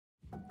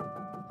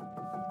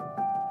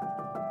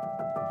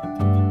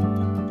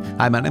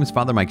Hi, my name is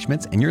Father Mike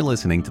Schmitz, and you're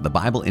listening to the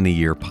Bible in a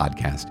Year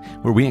podcast,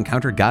 where we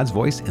encounter God's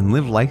voice and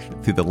live life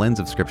through the lens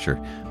of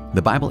Scripture.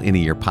 The Bible in a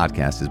Year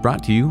podcast is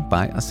brought to you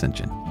by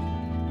Ascension.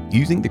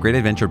 Using the Great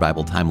Adventure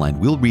Bible timeline,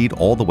 we'll read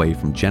all the way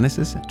from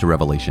Genesis to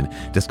Revelation,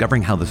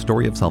 discovering how the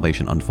story of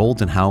salvation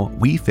unfolds and how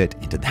we fit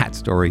into that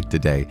story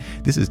today.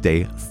 This is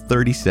day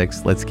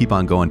 36. Let's keep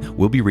on going.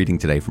 We'll be reading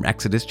today from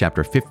Exodus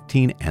chapter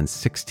 15 and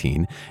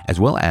 16, as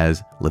well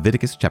as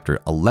Leviticus chapter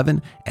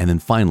 11, and then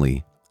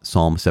finally,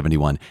 Psalm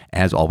 71.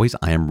 As always,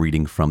 I am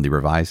reading from the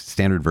Revised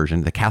Standard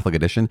Version, the Catholic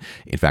edition.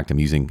 In fact, I'm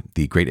using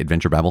the Great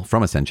Adventure Bible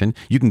from Ascension.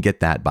 You can get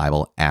that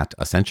Bible at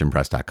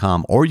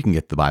ascensionpress.com, or you can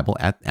get the Bible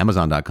at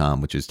amazon.com,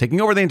 which is taking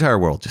over the entire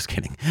world. Just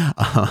kidding.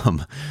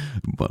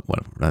 But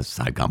whatever, that's a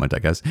side comment, I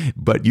guess.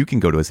 But you can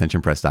go to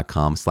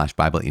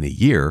ascensionpress.com/Bible in a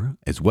Year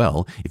as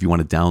well if you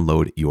want to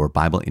download your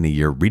Bible in a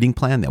Year reading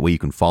plan. That way you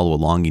can follow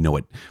along. You know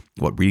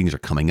what readings are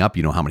coming up.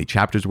 You know how many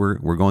chapters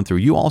we're going through.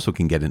 You also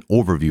can get an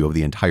overview of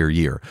the entire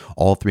year,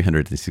 all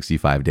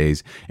 365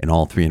 days and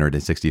all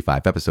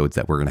 365 episodes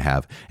that we're going to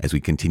have as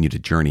we continue to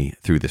journey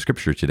through the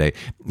scripture today.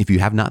 If you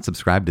have not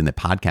subscribed in the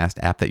podcast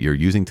app that you're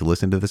using to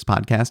listen to this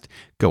podcast,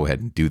 go ahead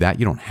and do that.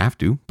 You don't have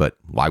to, but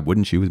why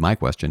wouldn't you is my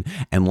question.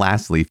 And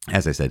lastly,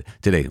 as I said,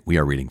 today we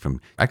are reading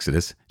from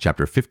Exodus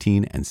chapter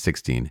 15 and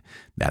 16.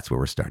 That's where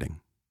we're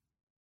starting.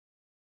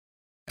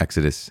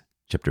 Exodus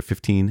chapter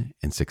 15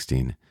 and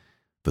 16.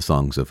 The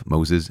songs of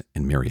Moses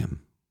and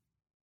Miriam.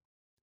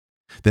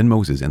 Then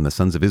Moses and the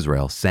sons of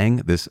Israel sang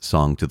this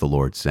song to the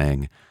Lord,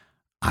 saying,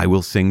 I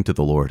will sing to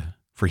the Lord,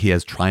 for he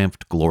has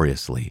triumphed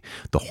gloriously.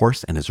 The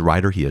horse and his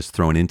rider he has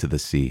thrown into the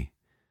sea.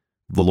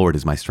 The Lord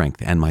is my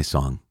strength and my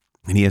song,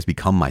 and he has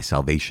become my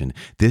salvation.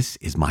 This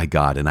is my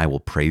God, and I will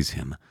praise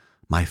him,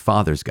 my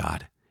father's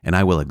God, and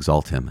I will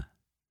exalt him.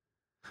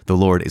 The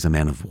Lord is a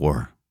man of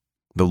war.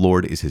 The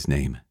Lord is his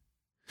name.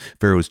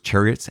 Pharaoh's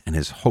chariots and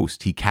his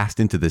host he cast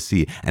into the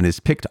sea, and his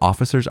picked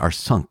officers are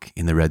sunk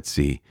in the Red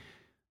Sea.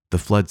 The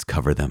floods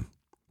cover them.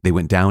 They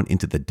went down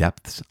into the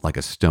depths like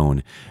a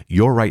stone.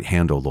 Your right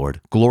hand, O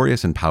Lord,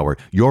 glorious in power,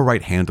 your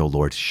right hand, O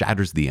Lord,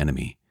 shatters the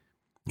enemy.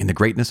 In the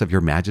greatness of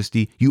your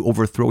majesty, you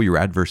overthrow your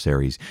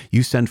adversaries.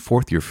 You send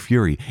forth your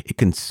fury. It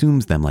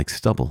consumes them like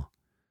stubble.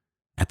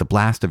 At the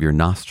blast of your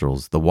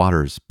nostrils, the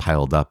waters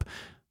piled up.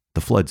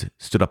 The floods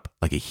stood up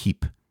like a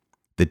heap.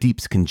 The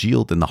deeps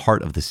congealed in the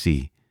heart of the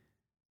sea.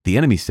 The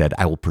enemy said,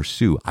 I will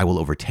pursue, I will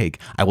overtake,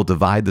 I will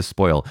divide the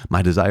spoil,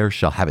 my desire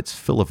shall have its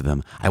fill of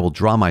them, I will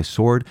draw my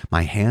sword,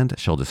 my hand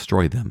shall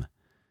destroy them.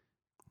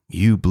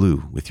 You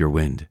blew with your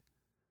wind,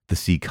 the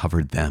sea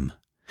covered them,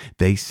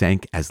 they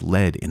sank as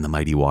lead in the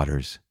mighty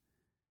waters.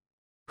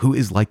 Who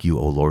is like you,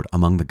 O Lord,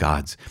 among the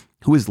gods?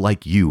 Who is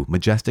like you,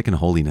 majestic in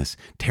holiness,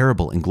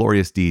 terrible in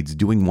glorious deeds,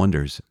 doing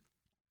wonders?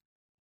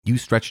 You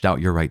stretched out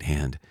your right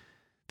hand,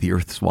 the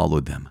earth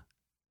swallowed them.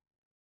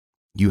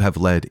 You have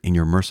led in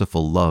your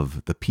merciful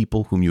love the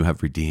people whom you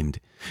have redeemed.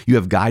 You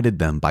have guided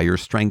them by your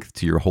strength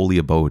to your holy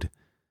abode.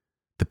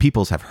 The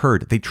peoples have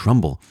heard, they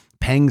tremble.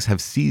 Pangs have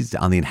seized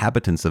on the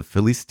inhabitants of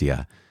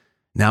Philistia.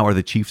 Now are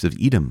the chiefs of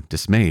Edom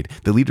dismayed.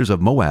 The leaders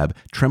of Moab,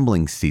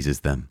 trembling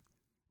seizes them.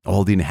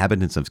 All the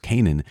inhabitants of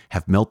Canaan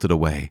have melted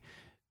away.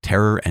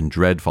 Terror and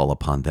dread fall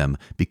upon them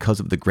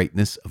because of the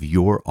greatness of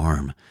your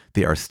arm.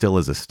 They are still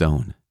as a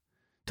stone,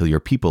 till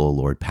your people, O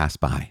Lord, pass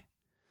by.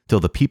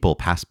 Till the people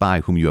pass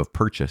by whom you have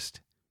purchased.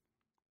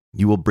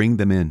 You will bring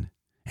them in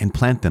and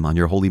plant them on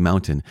your holy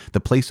mountain, the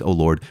place, O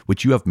Lord,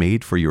 which you have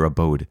made for your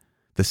abode,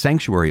 the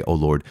sanctuary, O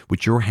Lord,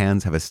 which your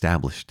hands have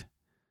established.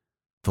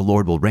 The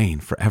Lord will reign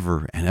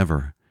forever and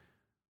ever.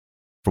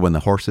 For when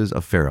the horses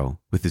of Pharaoh,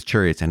 with his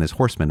chariots and his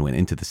horsemen, went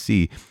into the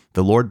sea,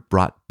 the Lord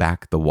brought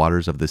back the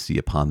waters of the sea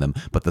upon them,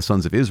 but the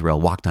sons of Israel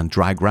walked on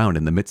dry ground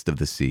in the midst of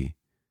the sea.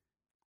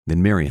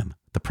 Then Miriam,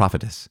 the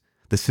prophetess,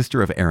 the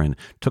sister of Aaron,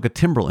 took a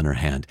timbrel in her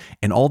hand,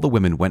 and all the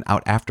women went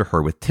out after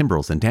her with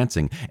timbrels and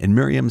dancing, and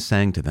Miriam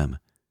sang to them,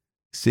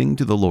 Sing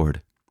to the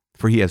Lord,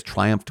 for he has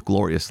triumphed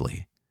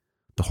gloriously.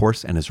 The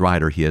horse and his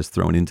rider he has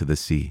thrown into the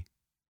sea.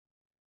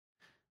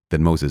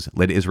 Then Moses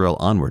led Israel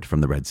onward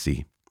from the Red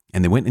Sea,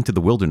 and they went into the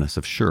wilderness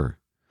of Shur.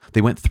 They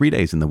went 3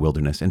 days in the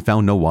wilderness and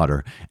found no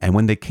water, and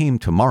when they came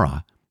to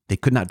Marah, they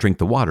could not drink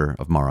the water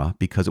of Marah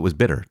because it was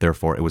bitter,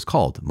 therefore it was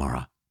called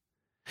Marah.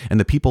 And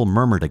the people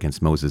murmured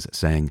against Moses,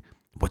 saying,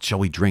 What shall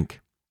we drink?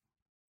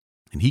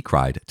 And he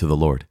cried to the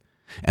Lord,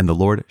 and the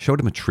Lord showed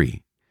him a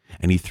tree,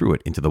 and he threw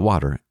it into the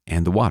water,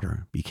 and the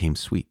water became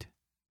sweet.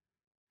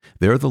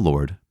 There the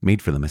Lord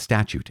made for them a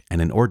statute and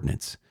an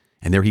ordinance,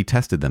 and there he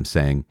tested them,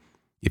 saying,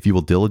 If you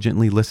will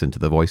diligently listen to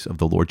the voice of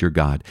the Lord your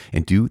God,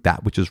 and do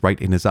that which is right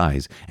in his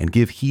eyes, and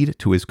give heed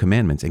to his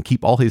commandments, and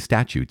keep all his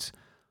statutes,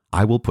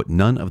 I will put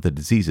none of the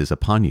diseases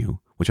upon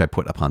you which I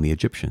put upon the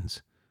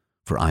Egyptians,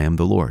 for I am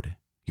the Lord,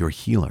 your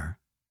healer.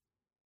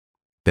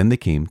 Then they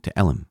came to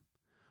Elim,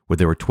 where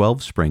there were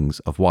 12 springs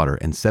of water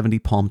and 70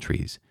 palm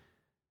trees,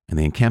 and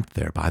they encamped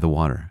there by the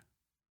water.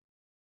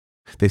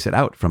 They set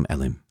out from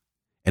Elim,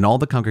 and all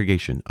the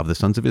congregation of the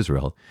sons of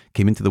Israel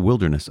came into the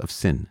wilderness of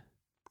Sin,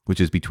 which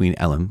is between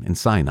Elim and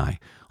Sinai,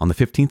 on the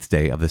 15th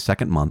day of the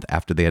 2nd month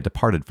after they had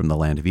departed from the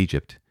land of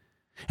Egypt.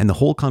 And the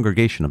whole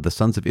congregation of the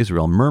sons of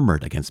Israel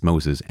murmured against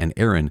Moses and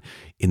Aaron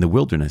in the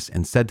wilderness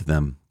and said to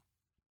them,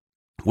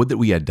 "Would that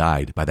we had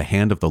died by the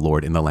hand of the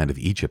Lord in the land of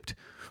Egypt,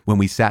 when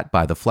we sat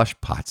by the flesh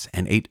pots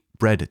and ate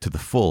bread to the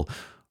full,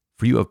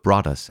 for you have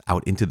brought us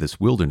out into this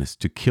wilderness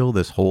to kill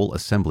this whole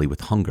assembly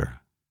with hunger."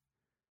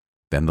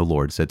 Then the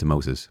Lord said to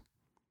Moses,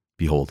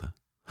 "Behold,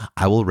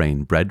 I will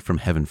rain bread from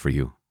heaven for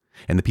you,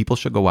 and the people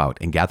shall go out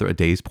and gather a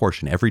day's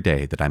portion every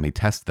day, that I may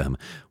test them,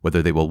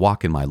 whether they will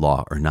walk in my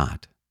law or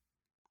not.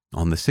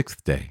 On the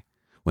 6th day,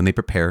 when they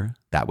prepare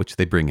that which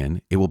they bring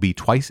in, it will be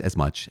twice as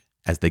much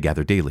as they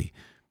gather daily."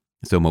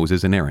 So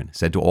Moses and Aaron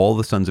said to all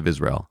the sons of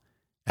Israel,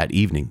 "At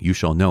evening you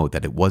shall know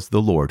that it was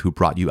the Lord who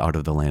brought you out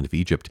of the land of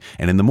Egypt,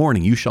 and in the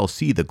morning you shall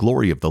see the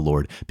glory of the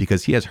Lord,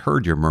 because he has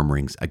heard your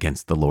murmurings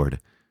against the Lord.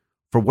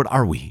 For what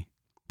are we,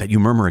 that you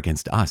murmur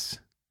against us?"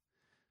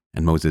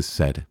 And Moses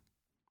said,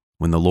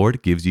 "When the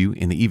Lord gives you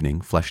in the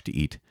evening flesh to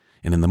eat,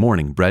 and in the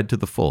morning bread to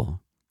the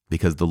full,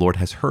 because the Lord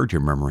has heard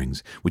your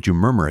murmurings, which you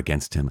murmur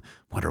against him,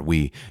 what are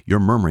we? Your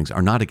murmurings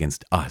are not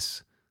against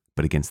us,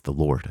 but against the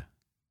Lord."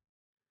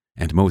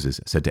 And Moses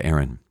said to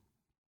Aaron,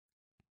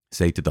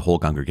 "Say to the whole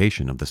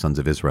congregation of the sons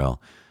of Israel,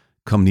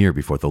 'Come near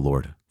before the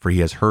Lord, for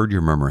he has heard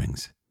your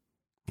murmurings.'"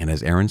 And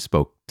as Aaron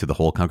spoke to the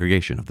whole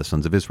congregation of the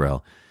sons of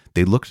Israel,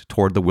 they looked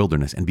toward the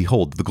wilderness, and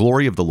behold, the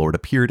glory of the Lord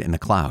appeared in a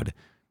cloud.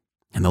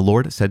 And the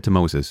Lord said to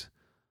Moses,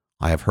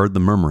 "I have heard the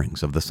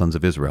murmurings of the sons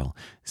of Israel.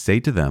 Say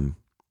to them,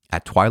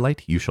 at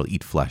twilight you shall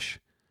eat flesh,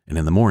 and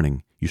in the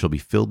morning you shall be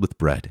filled with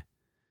bread.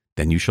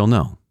 Then you shall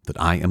know that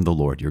I am the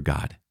Lord your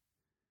God."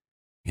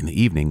 In the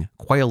evening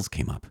quails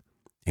came up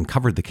and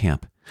covered the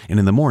camp, and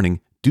in the morning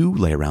dew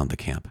lay around the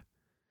camp.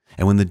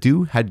 And when the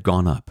dew had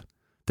gone up,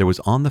 there was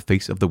on the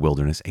face of the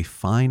wilderness a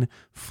fine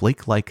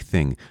flake-like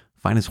thing,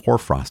 fine as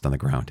hoarfrost on the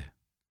ground.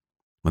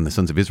 When the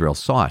sons of Israel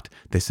saw it,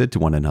 they said to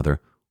one another,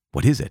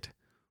 "What is it?"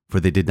 For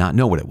they did not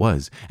know what it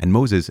was. And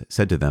Moses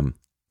said to them,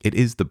 "It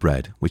is the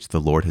bread which the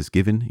Lord has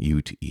given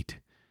you to eat.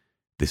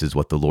 This is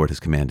what the Lord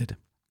has commanded.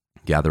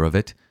 Gather of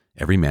it,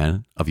 every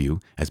man of you,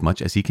 as much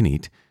as he can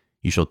eat.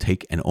 You shall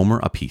take an omer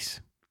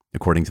apiece,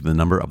 according to the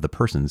number of the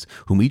persons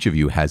whom each of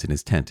you has in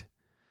his tent."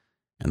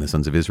 And the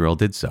sons of Israel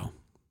did so.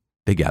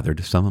 They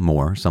gathered, some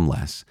more, some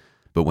less.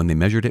 But when they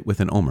measured it with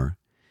an omer,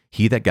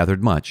 he that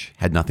gathered much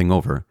had nothing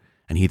over,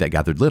 and he that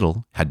gathered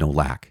little had no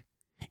lack.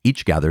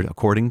 Each gathered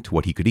according to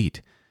what he could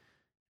eat.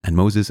 And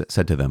Moses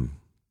said to them,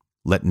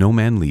 "Let no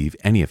man leave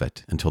any of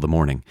it until the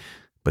morning."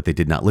 But they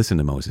did not listen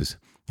to Moses.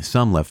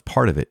 Some left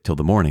part of it till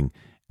the morning,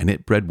 and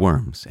it bred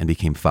worms and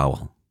became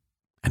foul.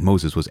 And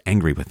Moses was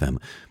angry with them.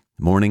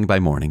 Morning by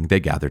morning they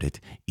gathered it,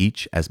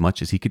 each as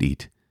much as he could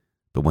eat.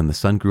 But when the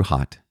sun grew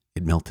hot,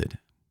 it melted.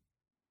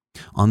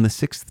 On the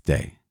 6th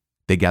day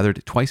they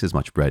gathered twice as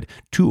much bread,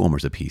 2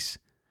 omers apiece.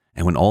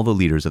 And when all the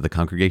leaders of the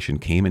congregation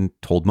came and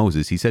told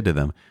Moses, he said to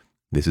them,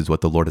 "This is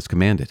what the Lord has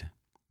commanded.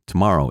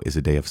 Tomorrow is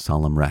a day of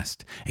solemn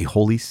rest, a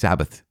holy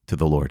Sabbath to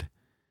the Lord.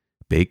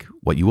 Bake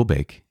what you will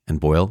bake, and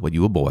boil what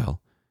you will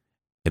boil,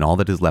 and all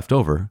that is left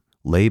over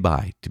lay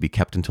by to be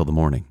kept until the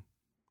morning."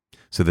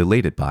 So they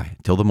laid it by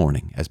till the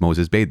morning, as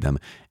Moses bade them,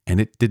 and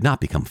it did not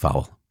become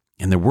foul,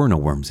 and there were no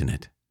worms in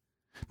it.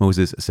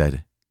 Moses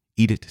said,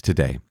 "Eat it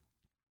today,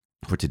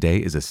 for today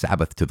is a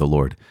Sabbath to the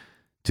Lord.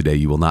 Today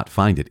you will not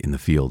find it in the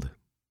field.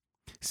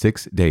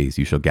 6 days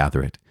you shall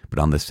gather it, but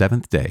on the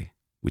 7th day,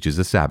 which is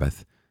a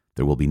Sabbath,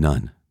 there will be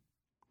none."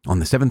 On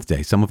the 7th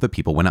day some of the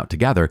people went out to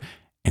gather,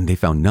 and they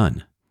found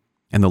none.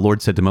 And the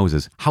Lord said to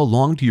Moses, "How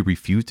long do you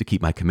refuse to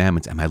keep my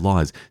commandments and my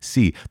laws?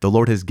 See, the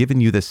Lord has given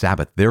you the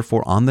Sabbath.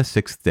 Therefore on the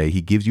 6th day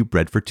he gives you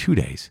bread for 2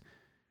 days.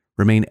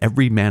 Remain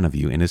every man of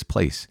you in his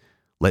place.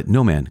 Let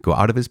no man go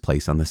out of his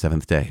place on the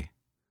 7th day."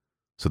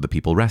 So the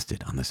people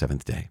rested on the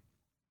 7th day.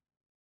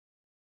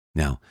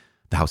 Now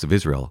the house of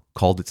Israel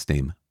called its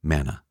name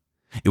Manna.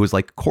 It was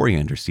like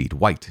coriander seed,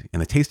 white,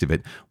 and the taste of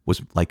it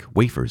was like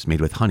wafers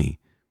made with honey.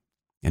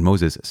 And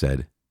Moses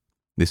said,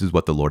 "This is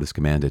what the Lord has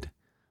commanded.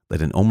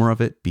 Let an omer of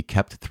it be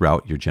kept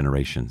throughout your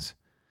generations,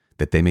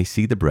 that they may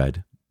see the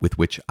bread with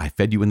which I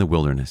fed you in the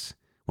wilderness,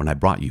 when I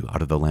brought you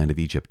out of the land of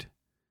Egypt."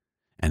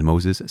 And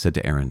Moses said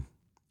to Aaron,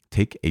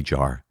 "Take a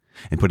jar,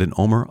 and put an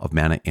omer of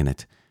manna in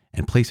it,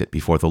 and place it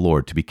before the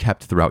Lord to be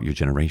kept throughout your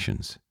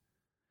generations."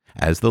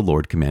 As the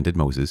Lord commanded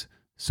Moses,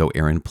 so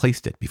Aaron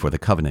placed it before the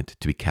covenant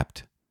to be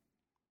kept.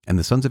 And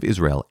the sons of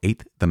Israel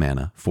ate the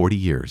manna 40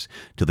 years,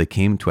 till they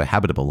came to a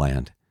habitable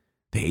land.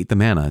 They ate the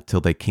manna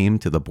till they came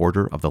to the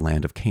border of the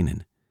land of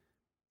Canaan.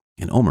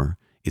 An omer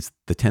is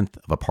the 10th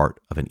of a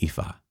part of an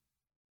ephah.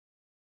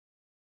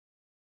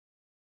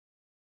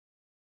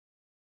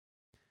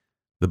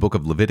 The book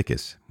of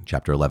Leviticus,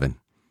 chapter 11,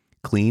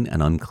 Clean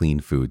and unclean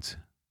foods.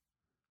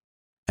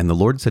 And the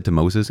Lord said to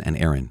Moses and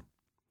Aaron,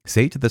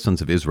 "Say to the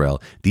sons of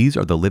Israel, these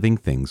are the living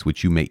things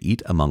which you may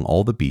eat among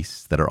all the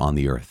beasts that are on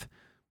the earth.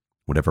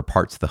 Whatever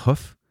parts the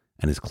hoof,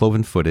 and is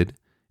cloven-footed,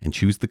 and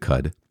chews the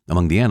cud,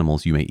 among the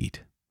animals you may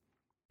eat.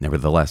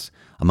 Nevertheless,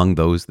 among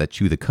those that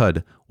chew the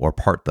cud, or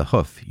part the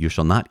hoof, you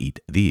shall not eat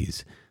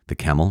these. The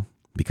camel,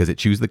 because it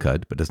chews the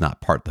cud, but does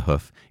not part the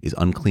hoof, is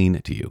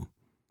unclean to you.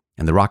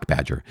 And the rock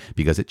badger,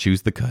 because it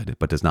chews the cud,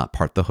 but does not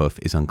part the hoof,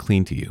 is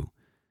unclean to you.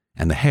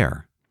 And the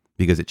hare,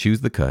 because it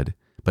chews the cud,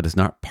 but does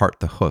not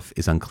part the hoof,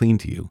 is unclean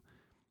to you.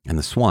 And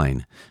the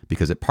swine,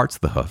 because it parts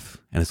the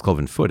hoof, and is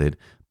cloven-footed,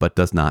 but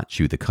does not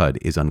chew the cud,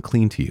 is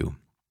unclean to you.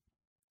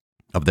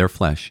 Of their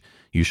flesh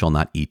you shall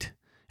not eat,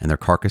 and their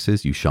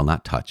carcasses you shall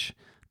not touch.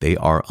 They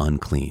are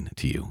unclean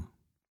to you.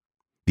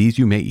 These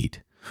you may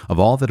eat, of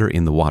all that are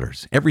in the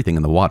waters. Everything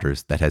in the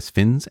waters that has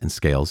fins and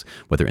scales,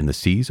 whether in the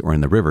seas or in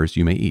the rivers,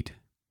 you may eat.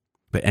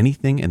 But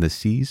anything in the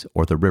seas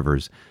or the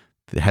rivers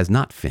that has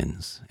not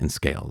fins and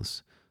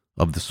scales,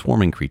 of the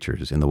swarming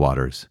creatures in the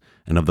waters,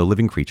 and of the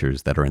living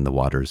creatures that are in the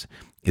waters,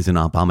 is an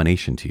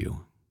abomination to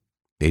you.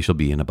 They shall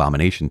be an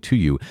abomination to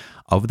you.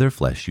 Of their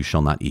flesh you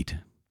shall not eat,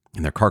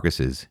 and their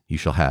carcasses you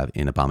shall have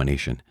in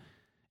abomination.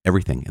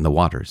 Everything in the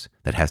waters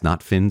that has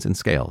not fins and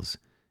scales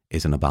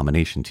is an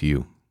abomination to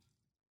you.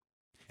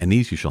 And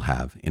these you shall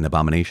have in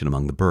abomination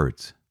among the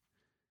birds.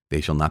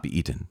 They shall not be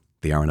eaten.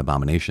 They are an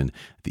abomination: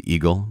 the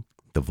eagle,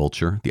 the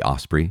vulture, the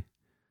osprey,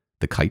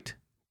 the kite,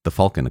 the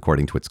falcon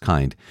according to its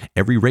kind,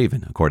 every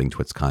raven according to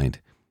its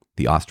kind,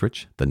 the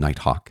ostrich, the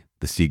nighthawk,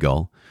 the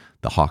seagull,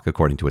 the hawk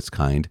according to its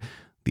kind,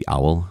 the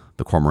owl,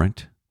 the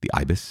cormorant, the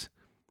ibis,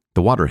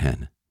 the water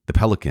hen, the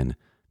pelican,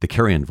 the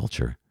carrion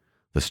vulture,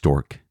 the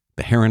stork,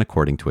 the heron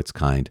according to its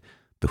kind,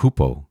 the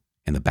hoopoe,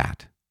 and the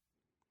bat.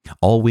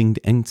 All winged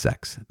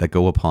insects that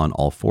go upon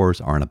all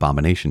fours are an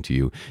abomination to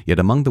you. Yet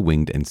among the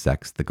winged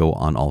insects that go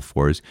on all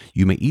fours,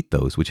 you may eat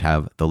those which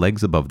have the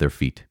legs above their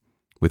feet,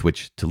 with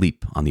which to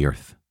leap on the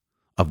earth.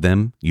 Of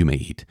them you may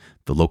eat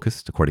the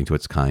locust according to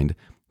its kind,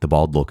 the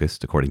bald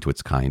locust according to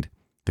its kind,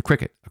 the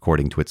cricket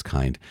according to its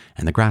kind,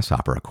 and the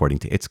grasshopper according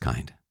to its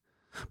kind.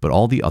 But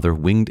all the other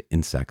winged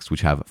insects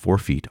which have 4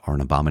 feet are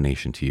an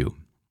abomination to you.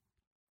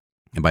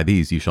 And by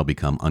these you shall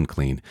become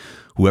unclean.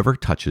 Whoever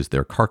touches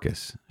their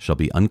carcass shall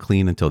be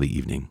unclean until the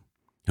evening.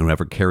 And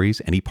whoever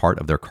carries any part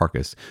of their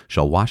carcass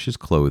shall wash his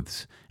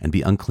clothes and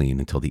be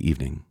unclean until the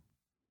evening.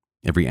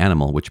 Every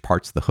animal which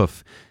parts the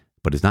hoof,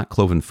 but is not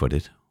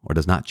cloven-footed, or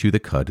does not chew the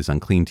cud, is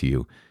unclean to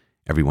you.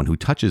 Everyone who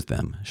touches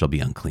them shall be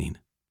unclean.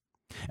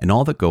 And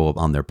all that go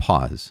on their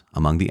paws,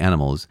 among the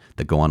animals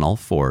that go on all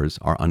fours,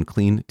 are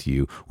unclean to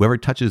you. Whoever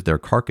touches their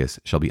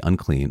carcass shall be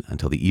unclean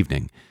until the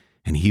evening.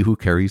 And he who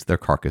carries their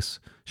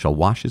carcass shall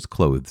wash his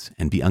clothes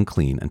and be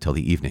unclean until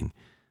the evening.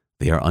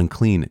 They are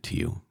unclean to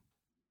you.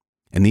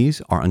 And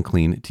these are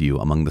unclean to you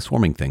among the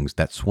swarming things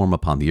that swarm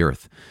upon the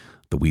earth: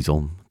 the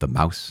weasel, the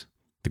mouse,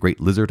 the great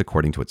lizard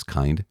according to its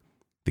kind,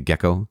 the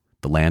gecko,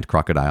 the land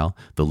crocodile,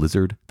 the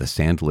lizard, the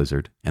sand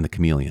lizard, and the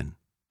chameleon.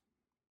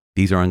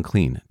 These are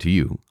unclean to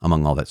you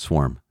among all that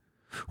swarm.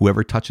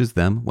 Whoever touches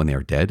them when they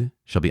are dead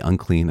shall be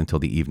unclean until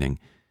the evening.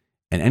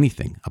 And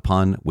anything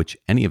upon which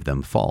any of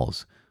them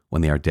falls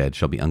when they are dead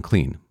shall be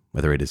unclean,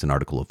 whether it is an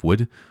article of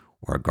wood,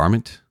 or a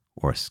garment,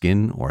 or a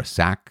skin, or a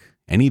sack,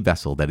 any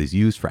vessel that is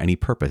used for any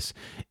purpose.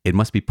 It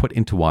must be put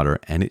into water,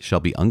 and it shall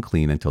be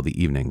unclean until the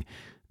evening.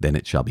 Then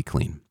it shall be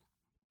clean.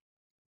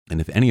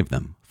 And if any of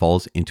them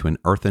falls into an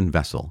earthen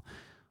vessel,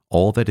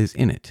 all that is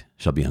in it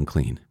shall be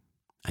unclean,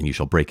 and you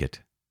shall break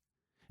it.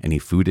 Any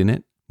food in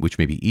it, which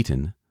may be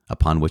eaten,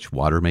 upon which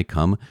water may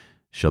come,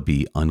 shall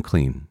be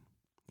unclean.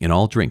 And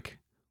all drink,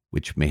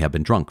 which may have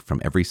been drunk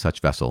from every such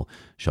vessel,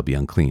 shall be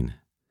unclean.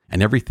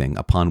 And everything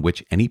upon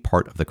which any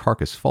part of the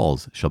carcass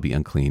falls shall be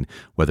unclean,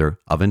 whether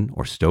oven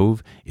or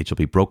stove, it shall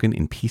be broken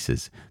in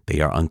pieces. They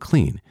are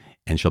unclean,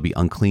 and shall be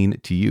unclean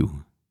to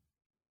you.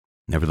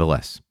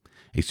 Nevertheless,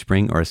 a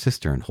spring or a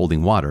cistern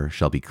holding water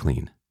shall be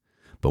clean.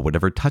 But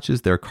whatever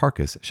touches their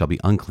carcass shall be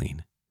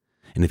unclean.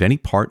 And if any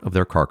part of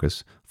their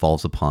carcass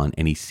falls upon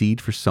any seed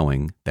for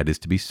sowing that is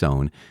to be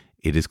sown,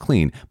 it is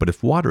clean. But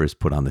if water is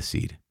put on the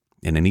seed,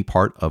 and any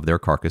part of their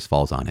carcass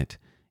falls on it,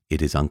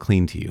 it is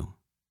unclean to you.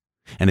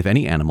 And if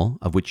any animal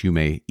of which you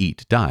may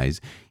eat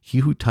dies, he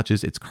who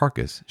touches its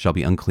carcass shall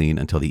be unclean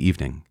until the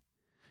evening.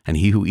 And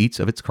he who eats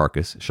of its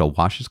carcass shall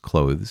wash his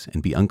clothes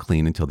and be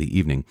unclean until the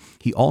evening.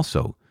 He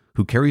also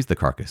who carries the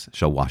carcass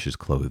shall wash his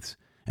clothes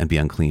and be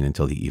unclean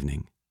until the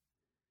evening.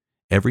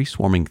 Every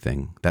swarming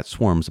thing that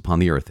swarms upon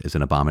the earth is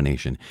an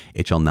abomination.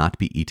 It shall not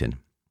be eaten.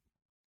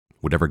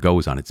 Whatever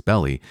goes on its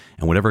belly,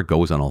 and whatever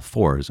goes on all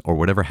fours, or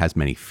whatever has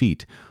many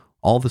feet,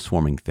 all the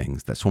swarming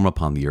things that swarm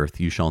upon the earth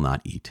you shall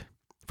not eat,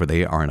 for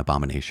they are an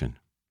abomination.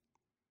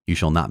 You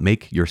shall not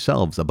make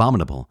yourselves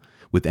abominable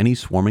with any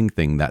swarming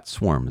thing that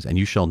swarms, and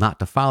you shall not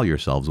defile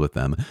yourselves with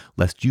them,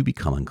 lest you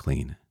become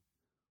unclean.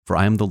 For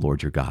I am the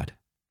Lord your God.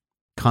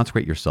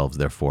 Consecrate yourselves,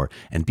 therefore,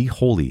 and be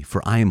holy,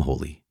 for I am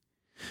holy.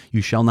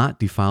 You shall not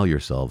defile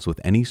yourselves with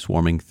any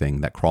swarming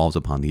thing that crawls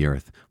upon the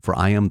earth, for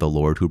I am the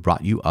Lord who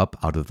brought you up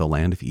out of the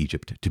land of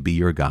Egypt to be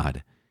your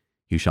God.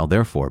 You shall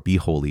therefore be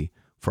holy,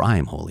 for I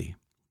am holy.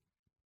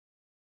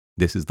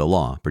 This is the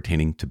law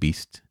pertaining to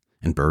beast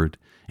and bird,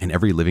 and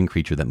every living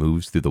creature that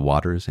moves through the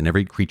waters, and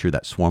every creature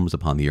that swarms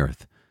upon the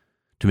earth,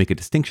 to make a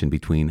distinction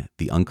between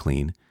the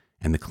unclean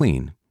and the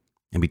clean,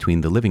 and between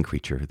the living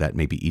creature that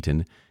may be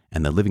eaten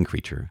and the living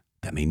creature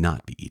that may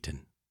not be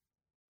eaten.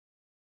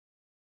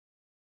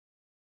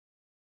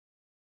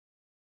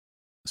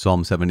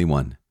 Psalm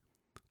 71,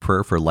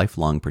 prayer for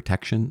lifelong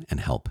protection and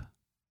help.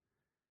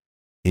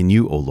 In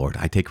you, O Lord,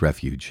 I take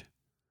refuge.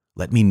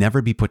 Let me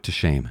never be put to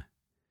shame.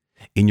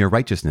 In your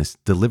righteousness,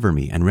 deliver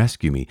me and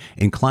rescue me.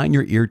 Incline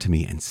your ear to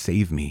me and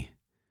save me.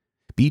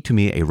 Be to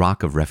me a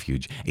rock of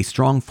refuge, a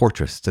strong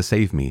fortress to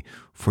save me,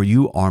 for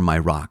you are my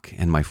rock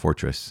and my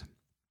fortress.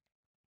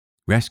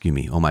 Rescue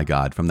me, O my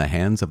God, from the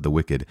hands of the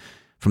wicked,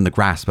 from the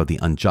grasp of the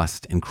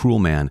unjust and cruel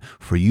man,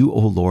 for you, O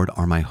Lord,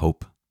 are my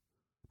hope.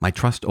 My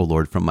trust, O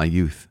Lord, from my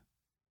youth.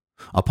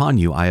 Upon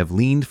you I have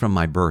leaned from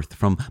my birth.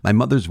 From my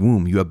mother's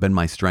womb you have been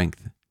my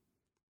strength.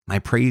 My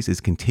praise is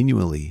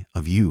continually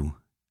of you.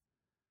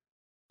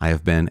 I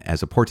have been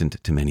as a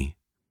portent to many,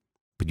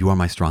 but you are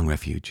my strong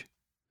refuge.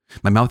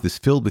 My mouth is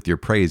filled with your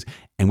praise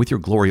and with your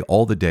glory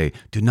all the day.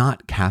 Do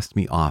not cast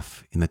me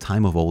off in the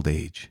time of old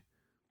age.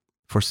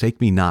 Forsake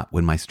me not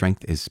when my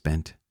strength is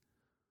spent.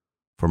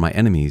 For my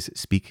enemies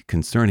speak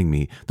concerning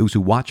me. Those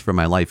who watch for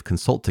my life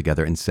consult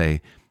together and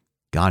say,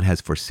 God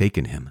has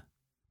forsaken him.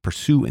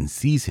 Pursue and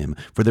seize him,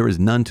 for there is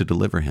none to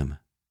deliver him.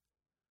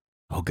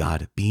 O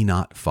God, be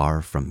not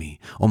far from me.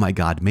 O my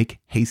God, make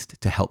haste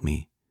to help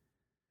me.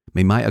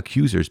 May my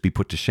accusers be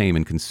put to shame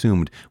and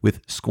consumed. With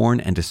scorn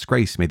and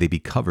disgrace may they be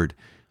covered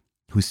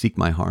who seek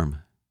my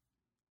harm.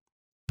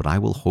 But I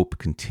will hope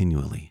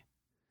continually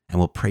and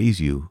will praise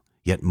you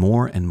yet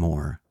more and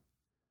more.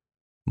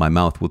 My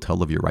mouth will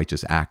tell of your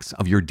righteous acts,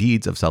 of your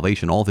deeds of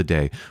salvation all the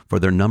day, for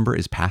their number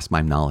is past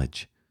my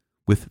knowledge.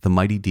 With the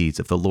mighty deeds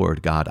of the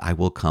Lord God I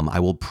will come. I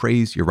will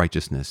praise your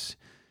righteousness,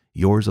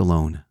 yours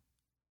alone.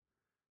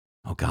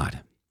 O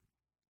God,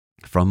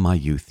 from my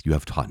youth you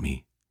have taught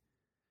me,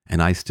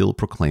 and I still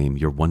proclaim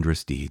your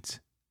wondrous deeds.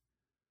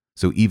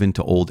 So even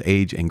to old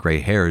age and gray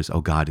hairs,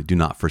 O God, do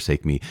not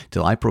forsake me,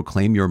 till I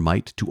proclaim your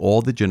might to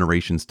all the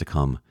generations to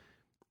come.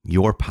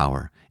 Your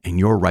power and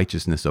your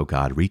righteousness, O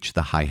God, reach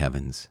the high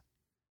heavens.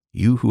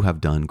 You who have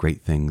done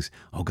great things,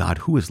 O God,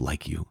 who is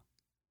like you?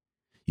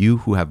 You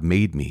who have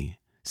made me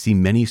see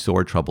many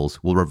sore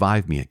troubles will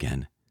revive me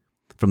again.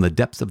 From the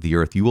depths of the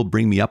earth you will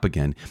bring me up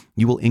again.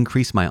 You will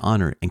increase my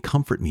honor and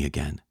comfort me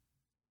again.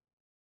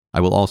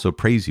 I will also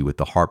praise you with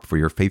the harp for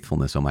your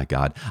faithfulness, O my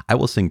God. I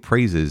will sing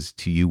praises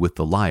to you with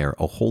the lyre,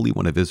 O Holy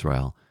One of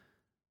Israel.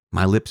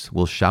 My lips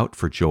will shout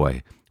for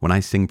joy when I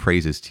sing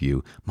praises to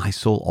you, my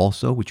soul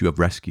also, which you have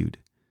rescued.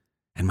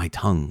 And my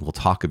tongue will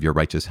talk of your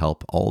righteous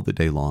help all the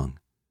day long.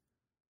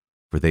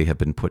 For they have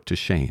been put to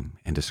shame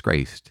and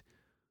disgraced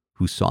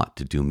who sought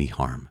to do me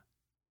harm.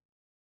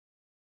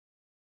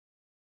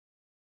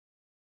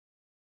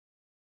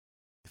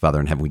 Father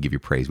in heaven, we give you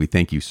praise. We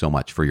thank you so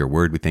much for your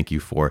word. We thank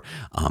you for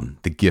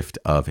the gift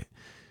of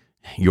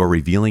your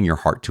revealing your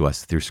heart to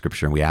us through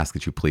Scripture. And we ask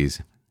that you please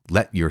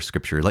let your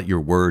Scripture, let your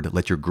word,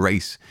 let your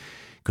grace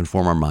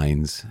conform our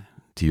minds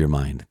to your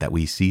mind, that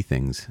we see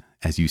things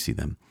as you see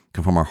them.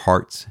 Conform our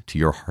hearts to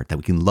your heart, that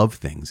we can love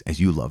things as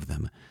you love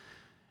them.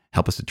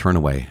 Help us to turn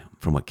away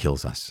from what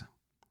kills us,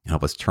 and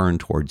help us turn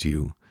towards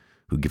you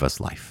who give us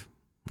life.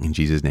 In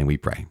Jesus' name we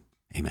pray.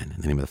 Amen.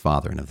 In the name of the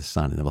Father, and of the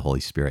Son, and of the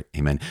Holy Spirit.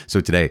 Amen. So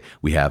today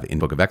we have in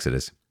the book of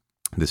Exodus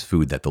this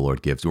food that the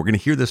Lord gives. We're going to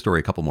hear this story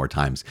a couple more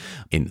times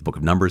in the book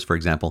of Numbers, for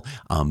example.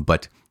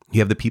 But you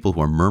have the people who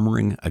are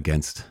murmuring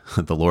against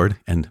the Lord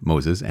and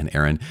Moses and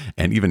Aaron.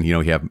 And even, you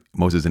have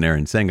Moses and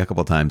Aaron saying a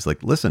couple of times,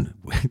 like, listen,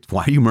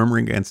 why are you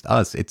murmuring against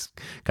us? It's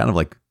kind of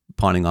like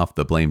pawning off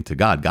the blame to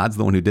God. God's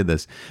the one who did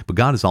this. But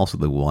God is also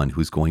the one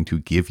who's going to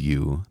give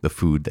you the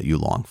food that you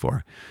long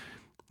for.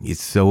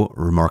 It's so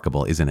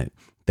remarkable, isn't it?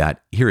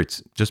 That here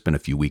it's just been a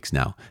few weeks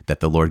now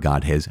that the Lord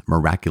God has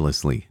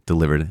miraculously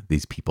delivered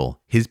these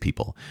people, his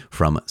people,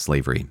 from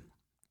slavery.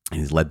 And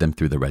he's led them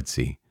through the Red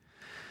Sea.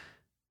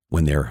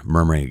 When they're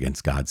murmuring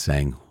against God,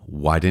 saying,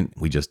 why didn't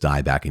we just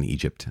die back in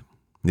Egypt?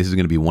 This is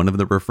going to be one of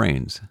the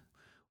refrains.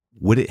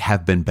 Would it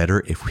have been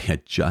better if we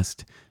had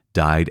just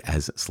died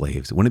as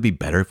slaves? Wouldn't it be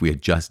better if we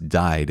had just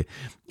died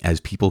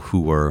as people who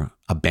were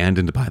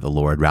abandoned by the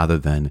Lord rather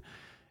than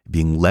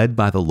being led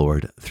by the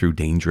Lord through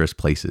dangerous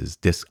places,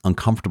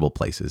 uncomfortable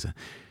places?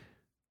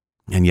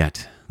 And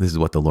yet, this is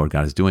what the Lord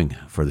God is doing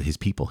for his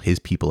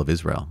people of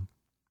Israel.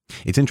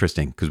 It's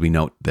interesting because we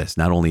note this.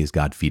 Not only is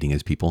God feeding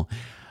his people,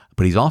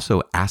 but he's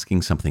also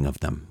asking something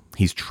of them.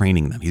 He's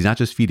training them. He's not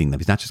just feeding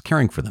them. He's not just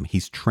caring for them.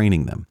 He's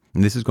training them.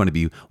 And this is going to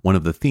be one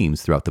of the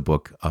themes throughout the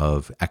book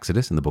of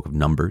Exodus and the book of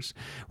Numbers.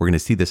 We're going to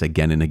see this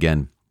again and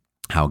again,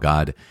 how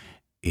God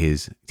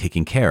is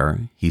taking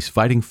care, he's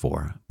fighting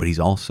for, but he's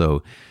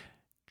also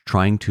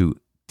trying to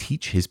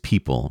teach his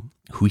people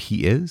who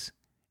he is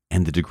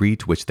and the degree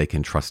to which they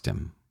can trust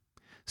him.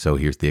 So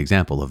here's the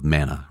example of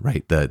manna,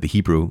 right? The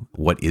Hebrew,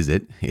 what is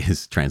it,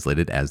 is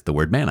translated as the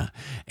word manna.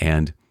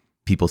 And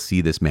people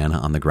see this manna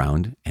on the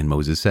ground, and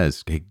Moses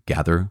says, okay,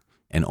 gather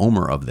an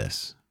omer of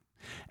this,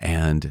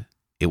 and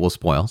it will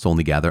spoil, so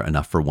only gather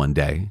enough for one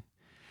day.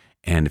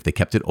 And if they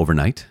kept it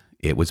overnight,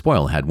 it would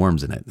spoil. It had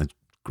worms in it. That's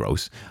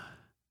gross.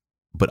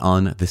 But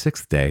on the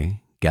sixth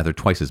day, gather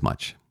twice as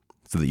much.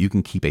 so that you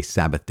can keep a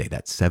Sabbath day,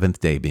 that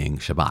seventh day being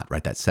Shabbat,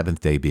 right? That seventh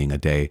day being a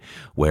day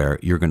where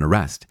you're going to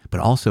rest,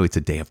 but also it's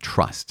a day of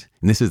trust.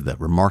 And this is the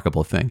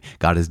remarkable thing.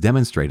 God has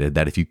demonstrated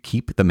that if you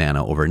keep the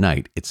manna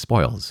overnight, it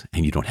spoils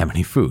and you don't have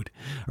any food,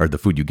 or the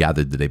food you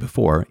gathered the day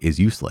before is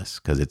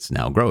useless because it's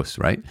now gross,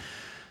 right?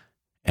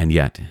 And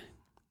yet,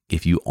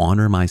 if you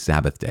honor my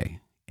Sabbath day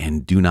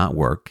and do not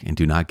work and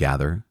do not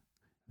gather,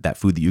 that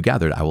food that you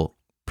gathered, I will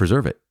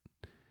preserve it.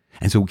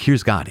 And so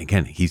here's God.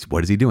 Again,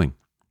 what is he doing?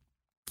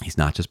 He's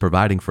not just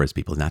providing for his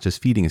people. He's not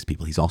just feeding his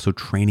people. He's also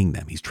training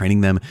them. He's training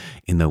them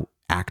in the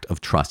act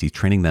of trust. He's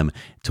training them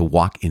to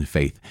walk in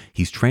faith.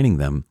 He's training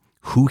them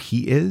who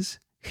he is,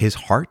 his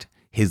heart,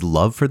 his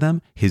love for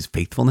them, his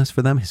faithfulness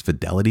for them, his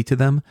fidelity to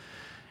them,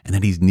 and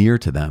that he's near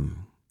to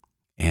them.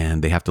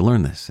 And they have to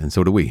learn this. And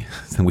so do we.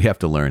 And we have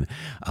to learn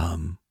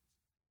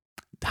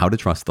how to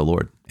trust the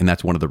Lord. And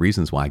that's one of the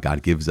reasons why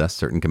God gives us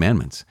certain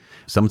commandments.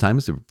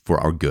 Sometimes for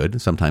our good,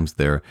 sometimes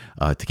they're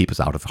to keep us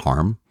out of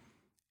harm.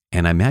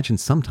 And I imagine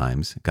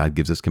sometimes God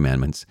gives us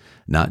commandments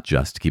not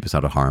just to keep us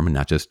out of harm, and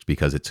not just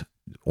because it's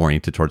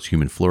oriented towards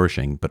human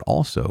flourishing, but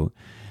also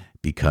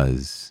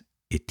because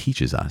it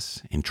teaches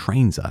us and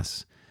trains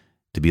us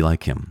to be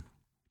like him.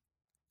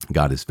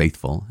 God is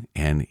faithful,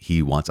 and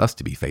he wants us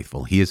to be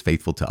faithful. He is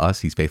faithful to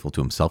us. He's faithful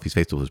to himself. He's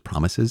faithful to his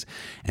promises.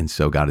 And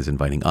so God is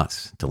inviting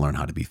us to learn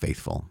how to be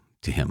faithful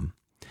to him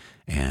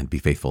and be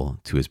faithful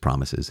to his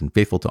promises and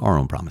faithful to our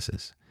own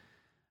promises.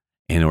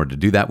 In order to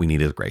do that, we need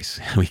his grace.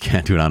 We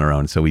can't do it on our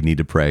own. So we need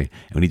to pray,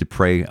 and we need to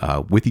pray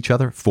with each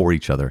other, for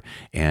each other.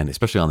 And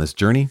especially on this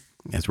journey,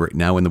 as we're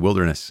now in the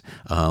wilderness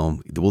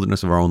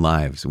of our own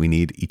lives, we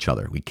need each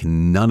other.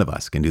 None of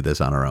us can do this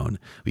on our own.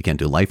 We can't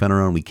do life on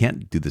our own. We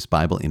can't do this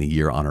Bible in a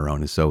year on our own.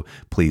 And so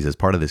please, as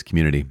part of this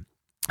community,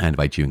 I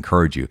invite you,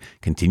 encourage you,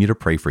 continue to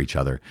pray for each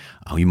other.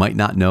 We might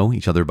not know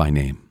each other by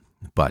name,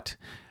 but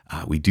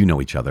we do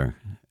know each other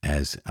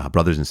as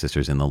brothers and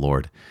sisters in the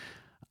Lord.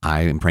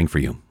 I am praying for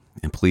you,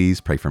 and please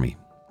pray for me.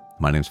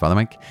 My name is Father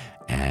Mike,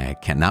 and I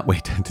cannot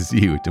wait to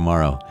see you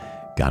tomorrow.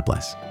 God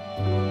bless.